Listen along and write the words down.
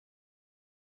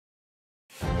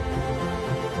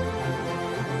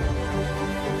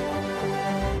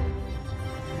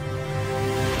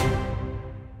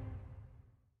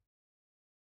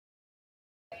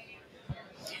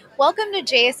Welcome to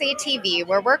JSATV,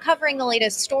 where we're covering the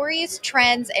latest stories,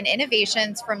 trends, and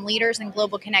innovations from leaders in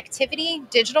global connectivity,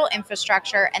 digital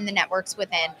infrastructure, and the networks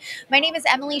within. My name is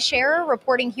Emily Scherer,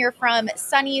 reporting here from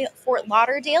sunny Fort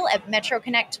Lauderdale at Metro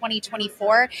Connect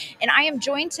 2024, and I am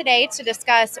joined today to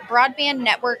discuss broadband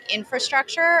network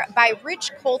infrastructure by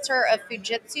Rich Colter of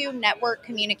Fujitsu Network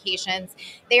Communications.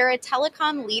 They are a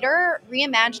telecom leader,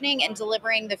 reimagining and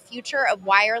delivering the future of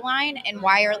wireline and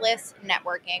wireless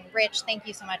networking. Rich, thank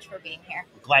you so much for being here.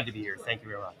 Glad to be here. Thank you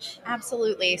very much.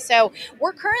 Absolutely. So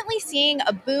we're currently seeing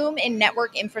a boom in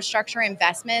network infrastructure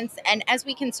investments, and as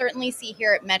we can certainly see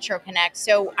here at Metro Connect.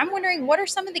 So I'm wondering, what are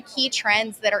some of the key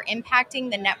trends that are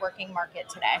impacting the networking market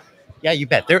today? Yeah, you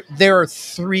bet. There are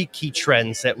three key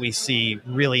trends that we see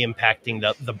really impacting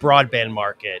the broadband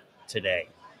market today.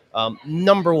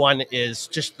 Number one is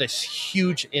just this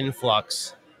huge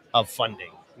influx of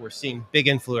funding. We're seeing big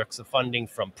influx of funding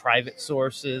from private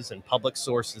sources and public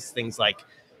sources, things like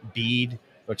BEAD,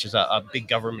 which is a big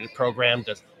government program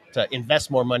to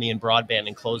invest more money in broadband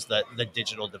and close the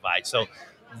digital divide. So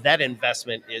that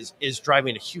investment is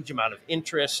driving a huge amount of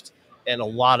interest and a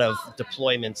lot of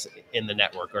deployments in the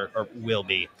network, or will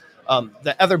be.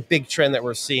 The other big trend that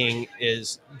we're seeing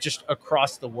is just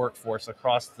across the workforce,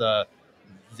 across the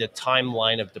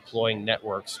timeline of deploying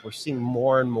networks. We're seeing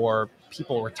more and more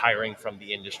people retiring from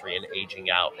the industry and aging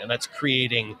out, and that's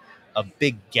creating a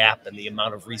big gap in the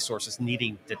amount of resources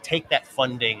needing to take that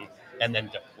funding and then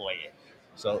deploy it.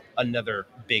 So another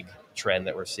big trend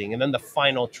that we're seeing. And then the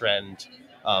final trend,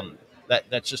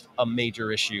 that's just a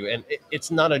major issue, and it's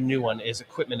not a new one, is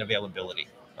equipment availability.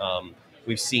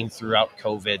 We've seen throughout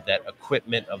COVID that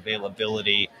equipment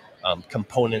availability,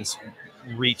 components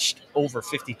reached over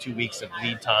 52 weeks of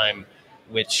lead time,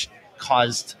 which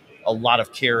caused a lot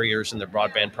of carriers in their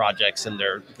broadband projects and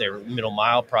their middle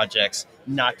mile projects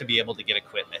not to be able to get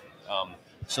equipment.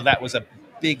 So that was a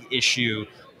big issue.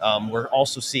 We're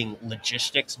also seeing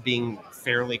logistics being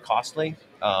fairly costly,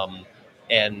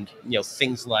 and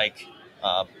things like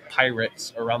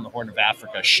pirates around the Horn of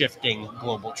Africa shifting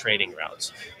global trading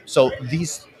routes. So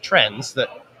these trends,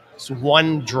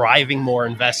 one, driving more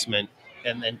investment,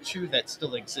 and then two, that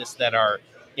still exist that are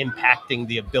impacting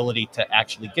the ability to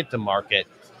actually get to market,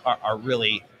 are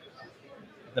really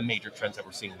the major trends that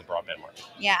we're seeing in the broadband market.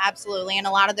 Yeah, absolutely. And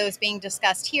a lot of those being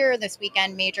discussed here this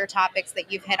weekend, major topics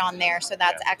that you've hit on there. So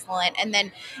that's excellent. And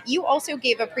then you also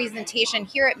gave a presentation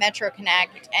here at Metro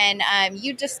Connect, and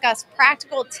you discussed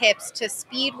practical tips to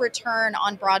speed return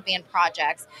on broadband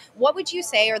projects. What would you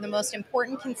say are the most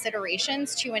important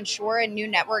considerations to ensure a new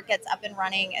network gets up and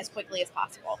running as quickly as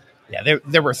possible? Yeah,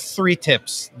 there were three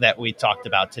tips that we talked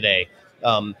about today.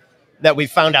 That we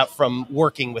found out from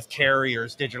working with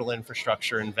carriers, digital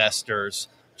infrastructure investors,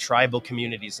 tribal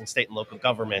communities, and state and local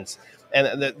governments.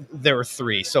 And there were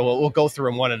three. So we'll go through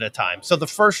them one at a time. So the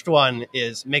first one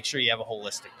is make sure you have a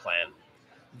holistic plan.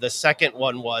 The second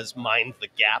one was mind the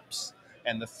gaps.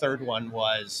 And the third one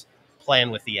was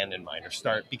plan with the end in mind,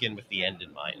 or begin with the end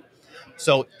in mind.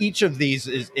 So each of these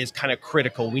is kind of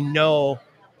critical. We know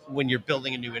when you're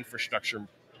building a new infrastructure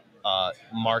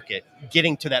market,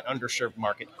 getting to that underserved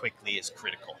market quickly is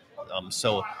critical.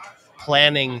 So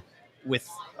planning with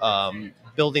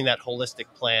building that holistic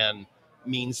plan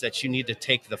means that you need to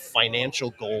take the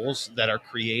financial goals that are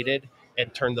created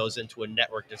and turn those into a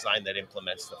network design that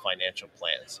implements the financial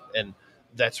plans. And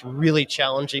that's really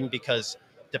challenging because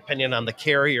depending on the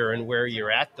carrier and where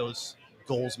you're at, those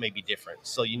goals may be different.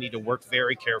 So you need to work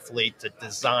very carefully to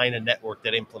design a network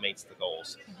that implements the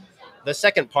goals. The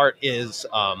second part is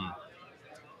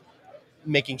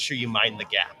making sure you mind the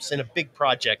gaps. In a big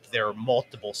project, there are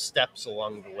multiple steps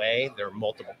along the way. There are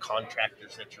multiple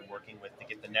contractors that you're working with to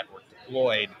get the network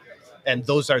deployed. And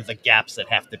those are the gaps that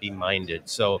have to be minded.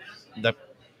 So the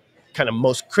kind of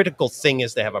most critical thing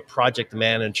is to have a project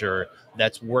manager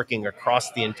that's working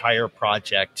across the entire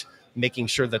project, making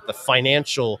sure that the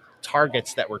financial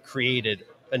targets that were created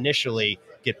initially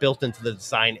get built into the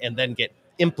design and then get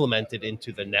implemented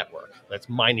into the network. That's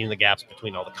minding the gaps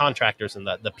between all the contractors and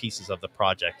the pieces of the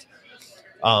project.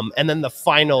 And then the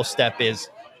final step is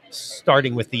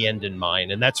starting with the end in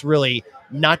mind. And that's really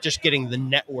not just getting the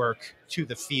network to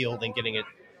the field and getting it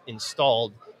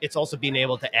installed. It's also being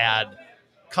able to add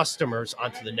customers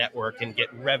onto the network and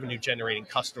get revenue generating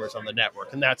customers on the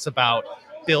network. And that's about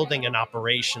building an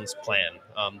operations plan.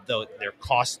 Though they're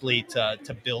costly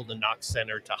to build a NOC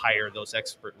center, to hire those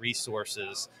expert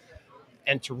resources,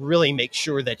 and to really make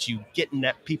sure that you get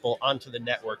people onto the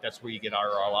network. That's where you get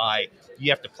ROI.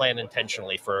 You have to plan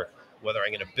intentionally for whether I'm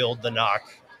going to build the knock,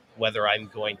 whether I'm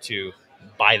going to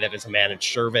buy that as a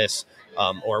managed service,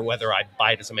 or whether I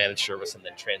buy it as a managed service and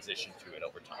then transition to it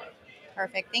over time.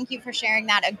 Perfect. Thank you for sharing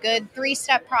that. A good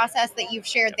 3-step process that you've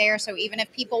shared there. So even if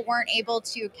people weren't able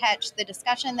to catch the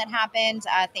discussion that happened,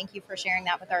 thank you for sharing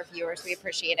that with our viewers. We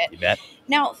appreciate it. You bet.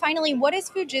 Now, finally, what is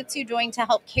Fujitsu doing to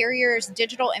help carriers,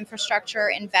 digital infrastructure,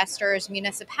 investors,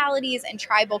 municipalities, and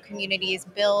tribal communities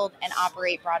build and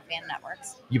operate broadband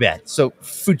networks? You bet. So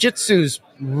Fujitsu's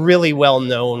really well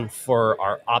known for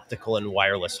our optical and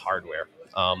wireless hardware.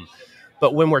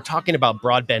 But when we're talking about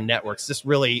broadband networks, this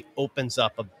really opens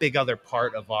up a big other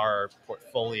part of our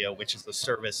portfolio, which is the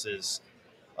services,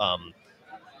 um,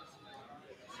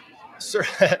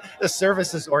 the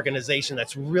services organization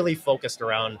that's really focused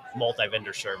around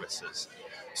multi-vendor services.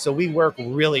 So we work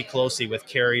really closely with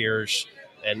carriers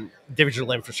and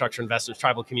digital infrastructure investors,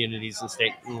 tribal communities, and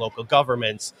state and local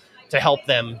governments to help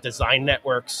them design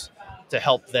networks, to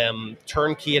help them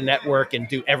turnkey a network and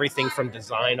do everything from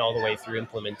design all the way through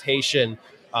implementation.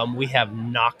 We have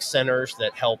NOC centers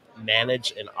that help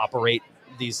manage and operate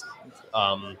these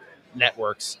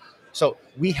networks. So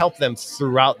we help them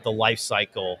throughout the life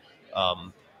cycle,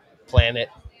 plan it,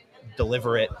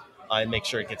 deliver it, and make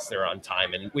sure it gets there on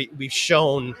time. And we've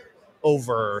shown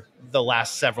over the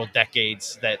last several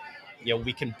decades that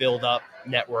we can build up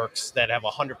networks that have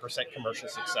 100% commercial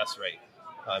success rate.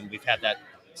 We've had that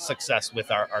success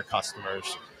with our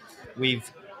customers.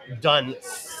 We've done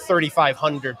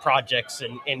 3,500 projects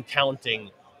and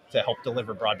counting to help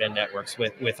deliver broadband networks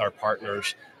with our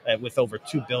partners, with over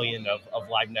 2 billion of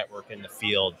live network in the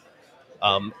field.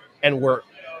 And we're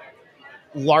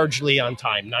largely on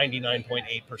time,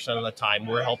 99.8% of the time.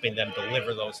 We're helping them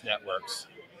deliver those networks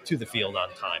to the field on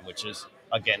time, which is,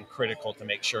 again, critical to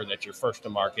make sure that you're first to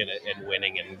market and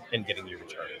winning and getting your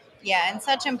return. Yeah, and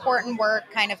such important work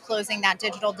kind of closing that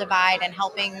digital divide and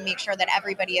helping make sure that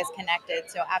everybody is connected.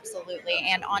 So absolutely.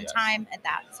 And on time at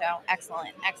that. So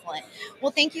excellent. Excellent.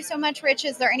 Well, thank you so much, Rich.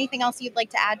 Is there anything else you'd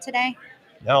like to add today?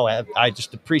 No, I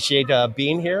just appreciate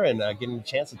being here and getting a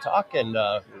chance to talk and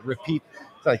repeat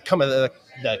some of the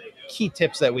key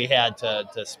tips that we had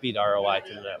to speed ROI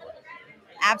to the network.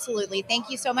 Absolutely.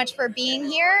 Thank you so much for being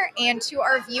here. And to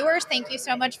our viewers, thank you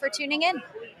so much for tuning in.